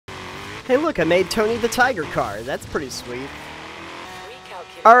Hey look, I made Tony the Tiger car. That's pretty sweet.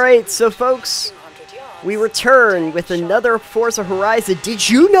 Alright, so folks, we return with another Forza Horizon. Did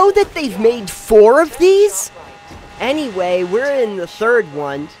you know that they've made 4 of these? Anyway, we're in the 3rd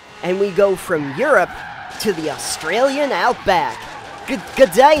one, and we go from Europe to the Australian outback.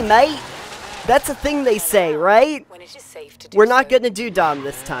 Good day, mate. That's a thing they say, right? We're not gonna do Dom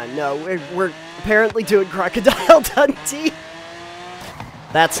this time. No, we're apparently doing Crocodile Dundee.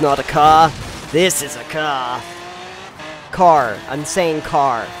 That's not a car. This is a car. Car. I'm saying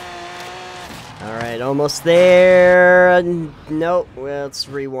car. Alright, almost there. Nope. Well, let's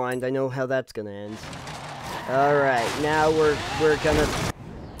rewind. I know how that's gonna end. Alright, now we're gonna...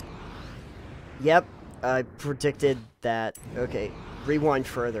 Yep, I predicted that. Okay, rewind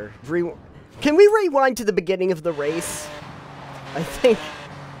further. Can we rewind to the beginning of the race? I think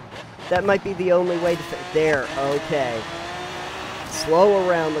that might be the only way to... There, okay. Slow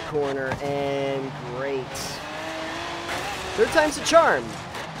around the corner, and great. 3rd time's a charm.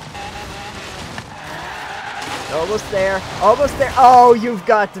 Almost there. Almost there. Oh, you've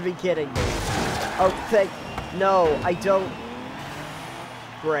got to be kidding me. Oh, no, I don't...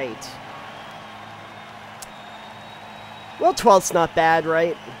 Great. Well, 12th's not bad,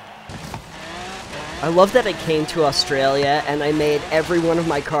 right? I love that I came to Australia and I made every one of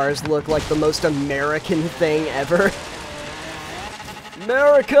my cars look like the most American thing ever.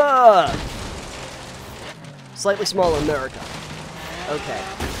 America! Slightly smaller America. Okay.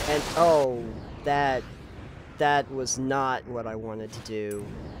 And, oh, that was not what I wanted to do.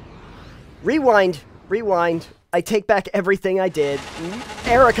 Rewind! Rewind! I take back everything I did.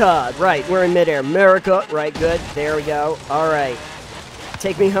 Erica! Right, we're in midair. America! Right, good. There we go. Alright.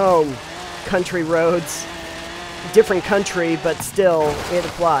 Take me home. Country roads. Different country, but still, it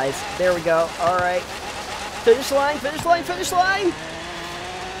applies. There we go. Alright. Finish line, finish line, finish line!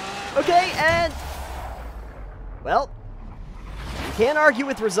 Okay, and... Well, you can't argue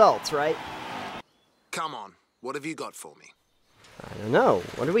with results, right? Come on, what have you got for me? I don't know.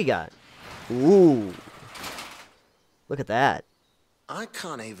 What do we got? Ooh. Look at that. I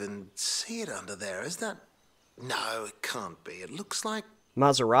can't even see it under there. Is that... No, it can't be. It looks like...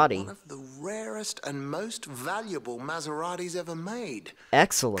 Maserati. One of the rarest and most valuable Maseratis ever made.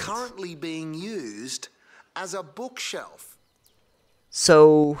 Excellent. Currently being used as a bookshelf.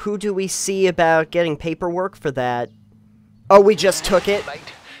 So, who do we see about getting paperwork for that? Oh, we just took it? Mate,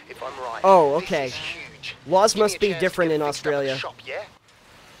 if I'm right, oh, okay. Laws must be different in Australia.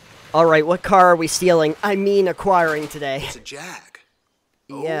 Alright, what car are we stealing? I mean acquiring today. It's a Jag.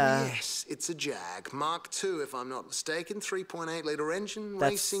 Yeah. Oh, yes, it's a Jag. Mark II, if I'm not mistaken. 3.8 litre engine,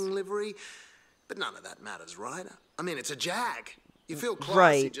 racing livery. But none of that matters, right? I mean, it's a Jag. You feel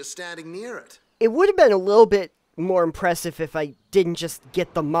classy just standing near it. It would have been a little bit more impressive if I didn't just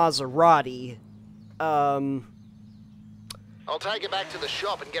get the Maserati. I'll take it back to the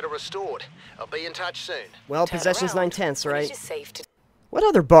shop and get it restored. I'll be in touch soon. Well, possession's 9/10, right? What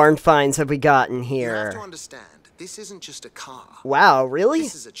other barn finds have we gotten here? You have to understand, this isn't just a car. Wow, really?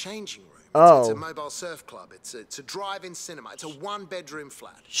 This is a changing room. Oh. It's a mobile surf club. It's a drive-in cinema. It's a 1-bedroom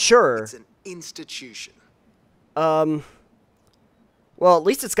flat. Sure. It's an institution. Well, at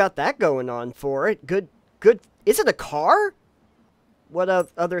least it's got that going on for it. Good. Is it a car? What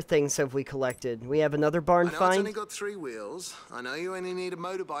other things have we collected? We have another barn I know find? it's only got 3 wheels. I know you only need a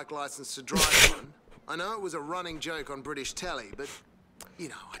motorbike license to drive one. I know it was a running joke on British telly, but, you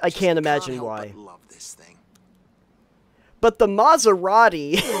know, I can't imagine why. But love this thing. But the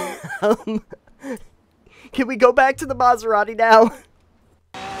Maserati... Can we go back to the Maserati now?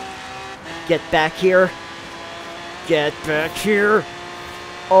 Get back here. Get back here.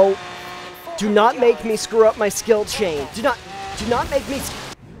 Oh... Do not make me screw up my skill chain. Do not make me...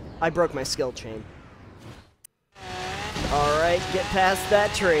 I broke my skill chain. Alright, get past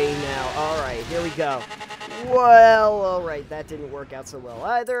that tree now. Alright, here we go. Well, alright, that didn't work out so well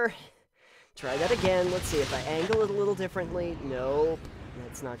either. Try that again. Let's see if I angle it a little differently. Nope,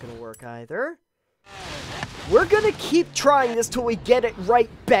 that's not gonna work either. We're gonna keep trying this till we get it right,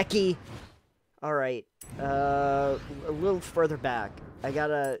 Becky. Alright, a little further back. I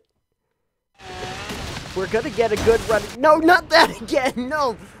gotta... We're gonna get a good run. No, not that again!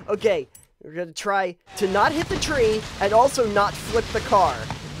 No! Okay, we're gonna try to not hit the tree and also not flip the car.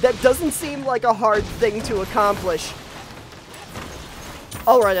 That doesn't seem like a hard thing to accomplish.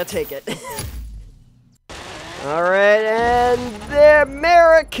 Alright, I'll take it. Alright, and there,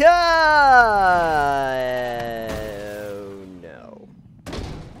 America! Oh, no.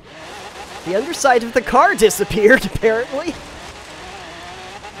 The underside of the car disappeared, apparently.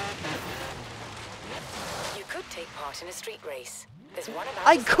 You could take part in a street race.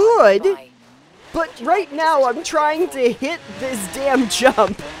 I could, but right now I'm trying to hit this damn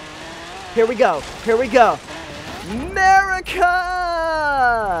jump. Here we go. Here we go. America!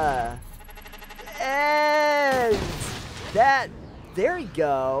 And that, there you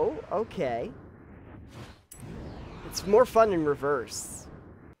go. Okay. It's more fun in reverse.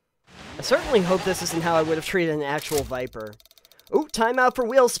 I certainly hope this isn't how I would have treated an actual Viper. Ooh, timeout for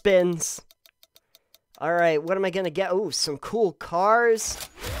wheel spins. Alright, what am I gonna get? Ooh, some cool cars.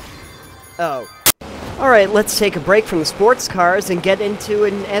 Oh. Alright, let's take a break from the sports cars and get into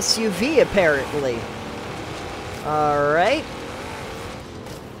an SUV, apparently. Alright.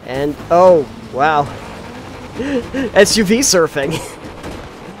 And, oh, wow. SUV surfing.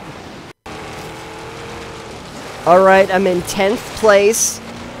 Alright, I'm in 10th place.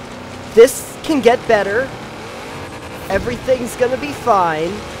 This can get better. Everything's gonna be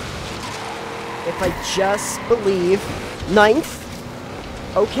fine. If I just believe.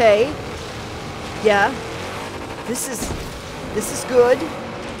 9th. Okay. Yeah. This is good.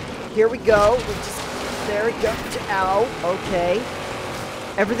 Here we go. There we go. Ow. Okay.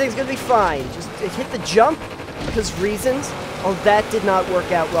 Everything's gonna be fine. Just hit the jump, because reasons. Oh, that did not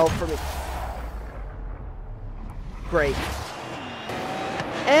work out well for me. Great.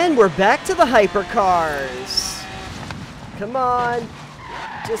 And we're back to the hypercars. Come on.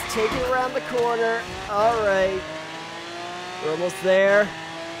 Just take it around the corner. Alright. We're almost there.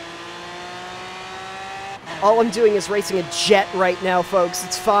 All I'm doing is racing a jet right now, folks.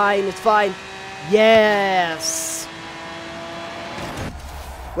 It's fine. It's fine. Yes!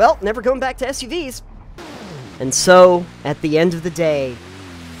 Well, never going back to SUVs. And so, at the end of the day,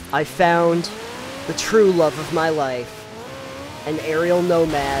 I found the true love of my life. An aerial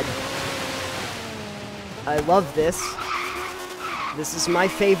nomad. I love this. This is my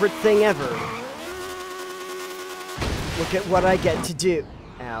favorite thing ever. Look at what I get to do.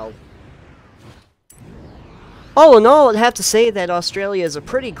 Ow. All in all, I'd have to say that Australia is a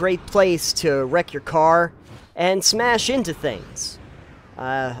pretty great place to wreck your car and smash into things.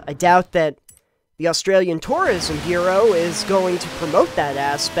 I doubt that the Australian Tourism Bureau is going to promote that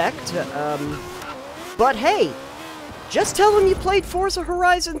aspect, but hey, just tell them you played Forza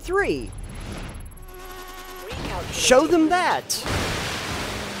Horizon 3. Show them that.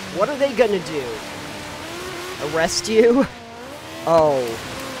 What are they gonna do? Arrest you? Oh,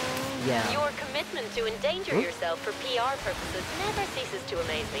 yeah. Your commitment to endanger yourself for PR purposes never ceases to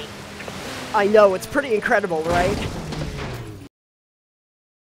amaze me. I know, it's pretty incredible, right?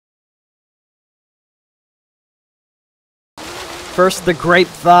 First the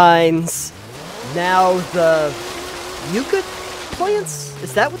grapevines, now the yucca plants?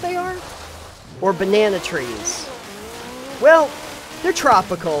 Is that what they are? Or banana trees? Well, they're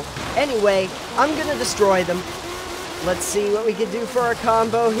tropical. Anyway, I'm gonna destroy them. Let's see what we can do for our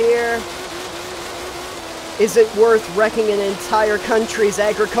combo here. Is it worth wrecking an entire country's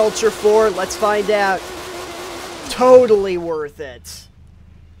agriculture for? Let's find out. Totally worth it.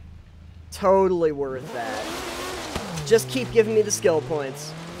 Totally worth that. Just keep giving me the skill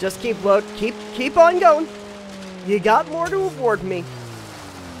points. Just keep on going. You got more to award me.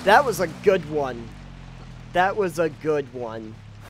 That was a good one. That was a good one.